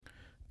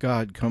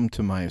God, come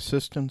to my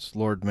assistance.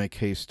 Lord, make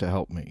haste to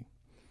help me.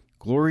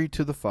 Glory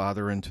to the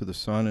Father, and to the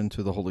Son, and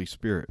to the Holy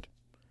Spirit,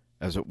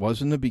 as it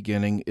was in the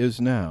beginning,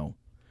 is now,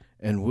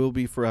 and will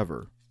be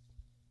forever.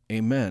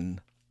 Amen.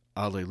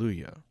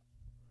 Alleluia.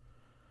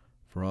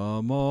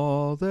 From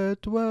all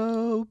that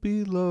dwell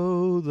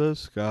below the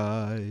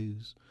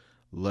skies,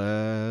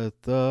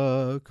 let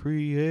the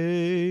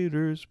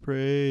Creator's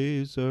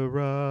praise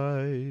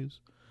arise.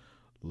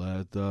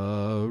 Let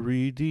the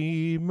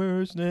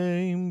Redeemer's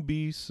name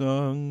be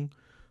sung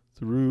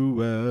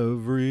through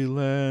every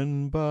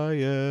land by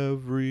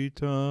every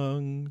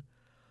tongue.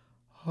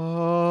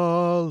 Hallelujah.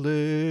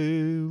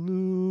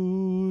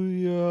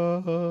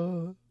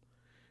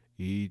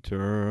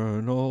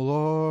 Eternal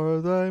are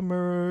thy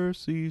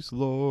mercies,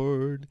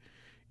 Lord.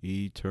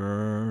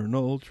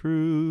 Eternal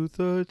truth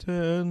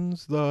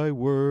attends thy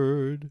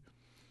word.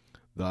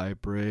 Thy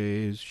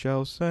praise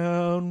shall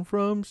sound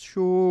from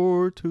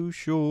shore to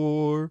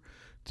shore,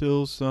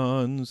 till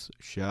suns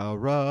shall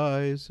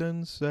rise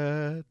and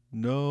set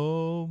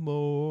no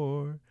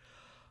more.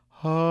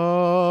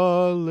 Hallelujah.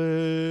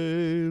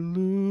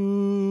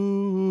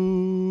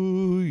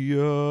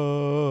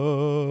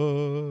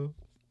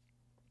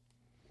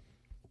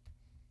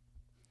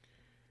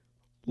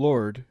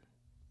 Lord,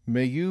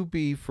 may you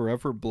be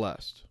forever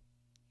blessed.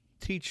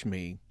 Teach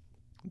me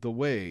the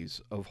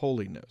ways of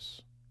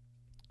holiness.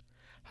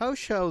 How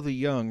shall the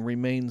young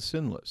remain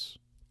sinless?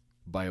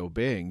 By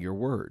obeying your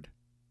word.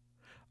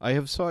 I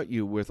have sought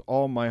you with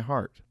all my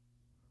heart.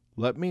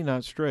 Let me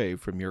not stray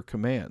from your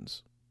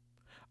commands.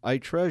 I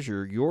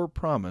treasure your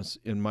promise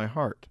in my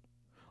heart,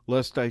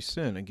 lest I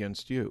sin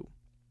against you.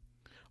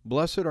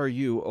 Blessed are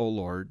you, O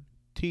Lord.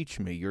 Teach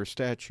me your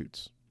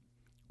statutes.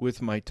 With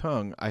my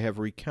tongue I have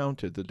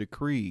recounted the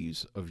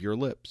decrees of your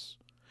lips.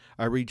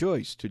 I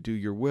rejoice to do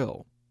your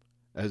will,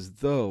 as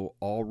though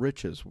all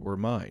riches were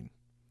mine.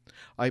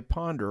 I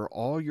ponder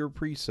all your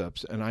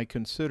precepts, and I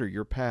consider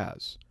your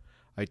paths.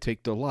 I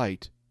take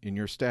delight in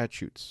your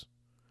statutes.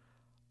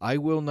 I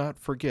will not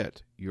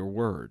forget your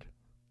word.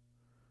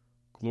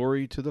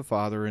 Glory to the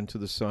Father, and to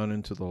the Son,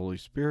 and to the Holy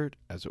Spirit,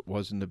 as it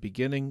was in the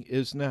beginning,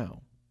 is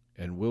now,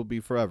 and will be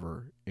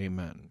forever.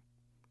 Amen.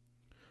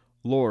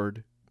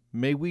 Lord,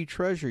 may we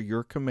treasure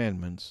your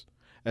commandments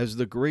as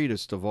the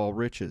greatest of all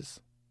riches.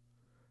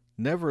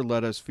 Never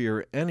let us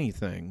fear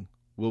anything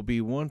will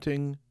be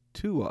wanting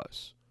to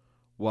us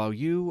while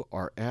you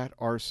are at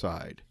our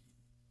side.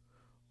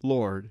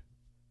 Lord,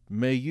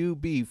 may you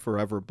be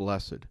forever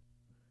blessed.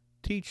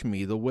 Teach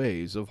me the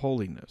ways of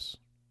holiness.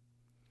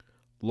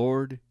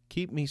 Lord,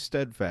 keep me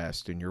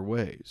steadfast in your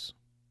ways.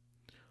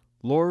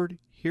 Lord,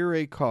 hear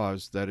a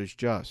cause that is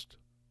just.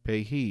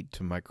 Pay heed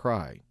to my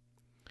cry.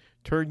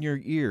 Turn your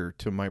ear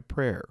to my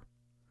prayer.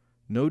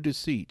 No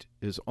deceit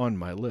is on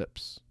my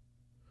lips.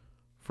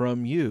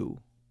 From you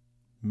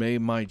may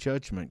my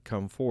judgment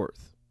come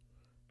forth.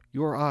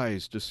 Your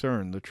eyes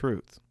discern the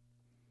truth.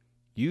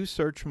 You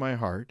search my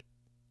heart.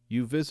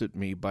 You visit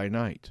me by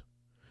night.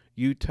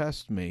 You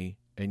test me,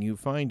 and you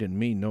find in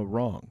me no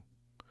wrong.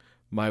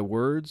 My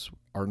words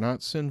are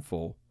not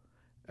sinful,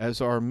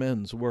 as are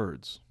men's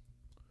words.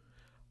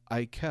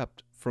 I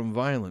kept from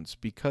violence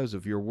because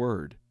of your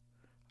word.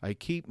 I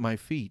keep my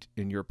feet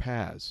in your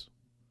paths.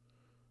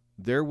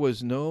 There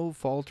was no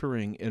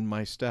faltering in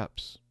my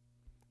steps.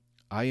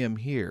 I am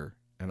here,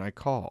 and I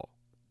call.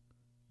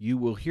 You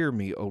will hear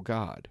me, O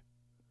God.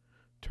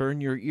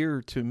 Turn your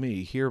ear to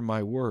me, hear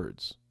my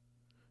words.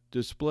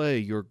 Display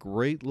your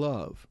great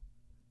love,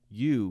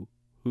 you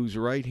whose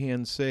right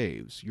hand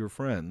saves your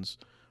friends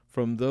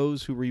from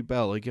those who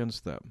rebel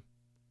against them.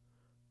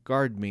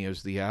 Guard me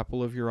as the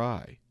apple of your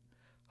eye.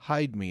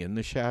 Hide me in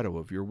the shadow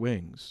of your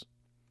wings,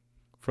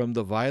 from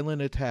the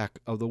violent attack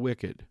of the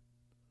wicked.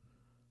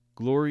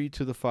 Glory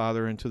to the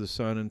Father, and to the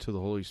Son, and to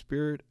the Holy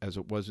Spirit, as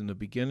it was in the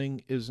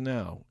beginning, is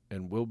now,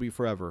 and will be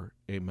forever.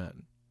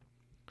 Amen.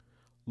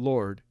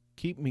 Lord,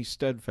 keep me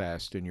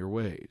steadfast in your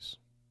ways.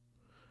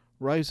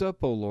 Rise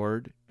up, O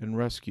Lord, and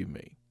rescue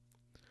me.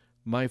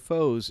 My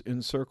foes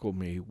encircle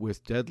me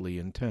with deadly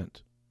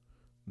intent.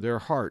 Their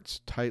hearts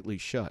tightly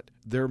shut,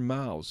 their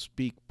mouths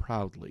speak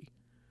proudly.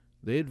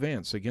 They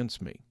advance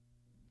against me,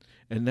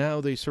 and now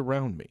they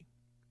surround me.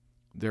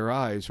 Their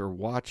eyes are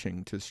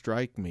watching to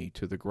strike me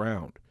to the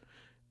ground,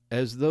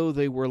 as though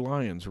they were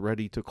lions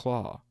ready to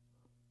claw,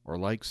 or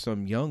like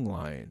some young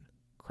lion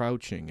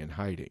crouching and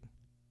hiding.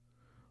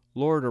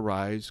 Lord,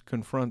 arise,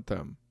 confront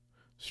them,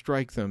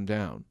 strike them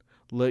down.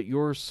 Let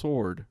your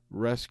sword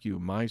rescue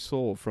my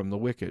soul from the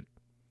wicked.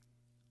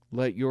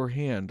 Let your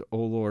hand, O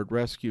Lord,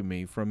 rescue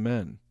me from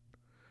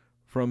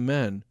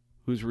men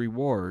whose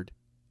reward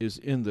is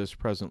in this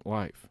present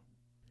life.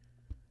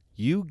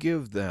 You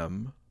give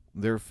them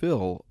their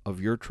fill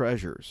of your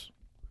treasures.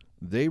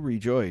 They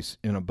rejoice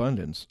in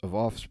abundance of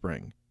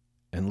offspring,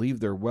 and leave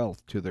their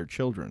wealth to their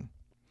children.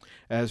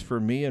 As for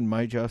me and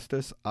my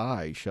justice,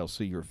 I shall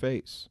see your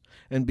face,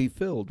 and be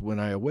filled when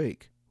I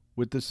awake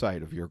with the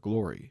sight of your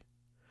glory.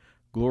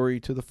 Glory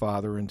to the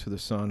Father, and to the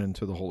Son, and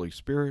to the Holy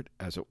Spirit,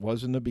 as it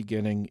was in the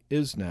beginning,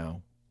 is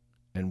now,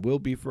 and will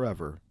be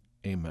forever.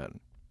 Amen.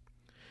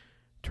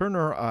 Turn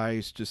our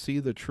eyes to see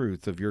the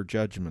truth of your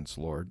judgments,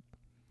 Lord,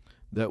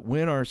 that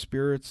when our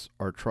spirits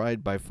are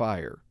tried by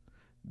fire,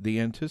 the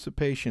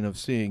anticipation of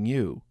seeing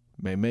you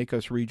may make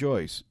us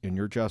rejoice in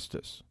your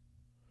justice.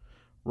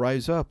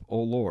 Rise up,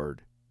 O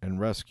Lord, and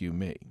rescue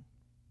me.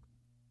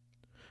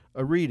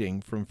 A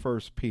reading from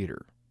 1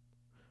 Peter.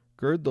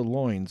 Gird the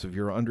loins of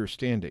your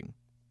understanding,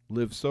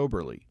 live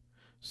soberly,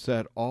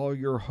 set all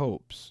your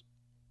hopes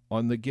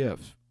on the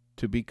gift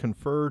to be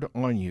conferred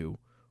on you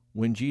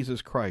when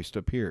Jesus Christ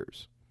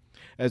appears.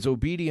 As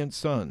obedient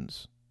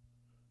sons,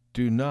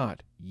 do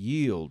not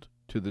yield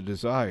to the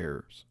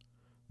desires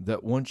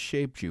that once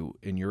shaped you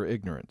in your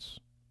ignorance.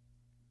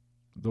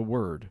 The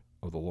word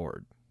of the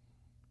Lord.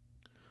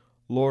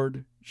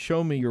 Lord,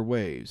 show me your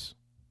ways.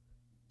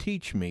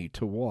 Teach me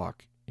to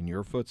walk in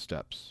your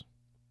footsteps.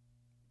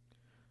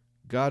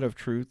 God of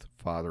truth,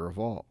 Father of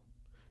all,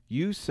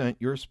 you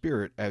sent your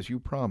Spirit as you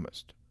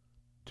promised,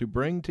 to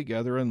bring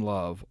together in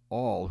love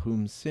all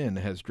whom sin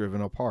has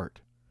driven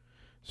apart.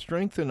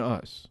 Strengthen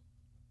us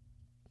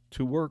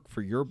to work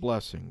for your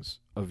blessings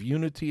of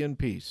unity and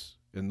peace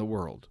in the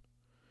world.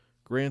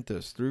 Grant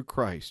this through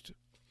Christ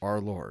our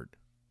Lord.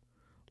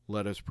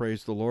 Let us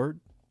praise the Lord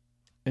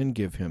and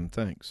give him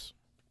thanks.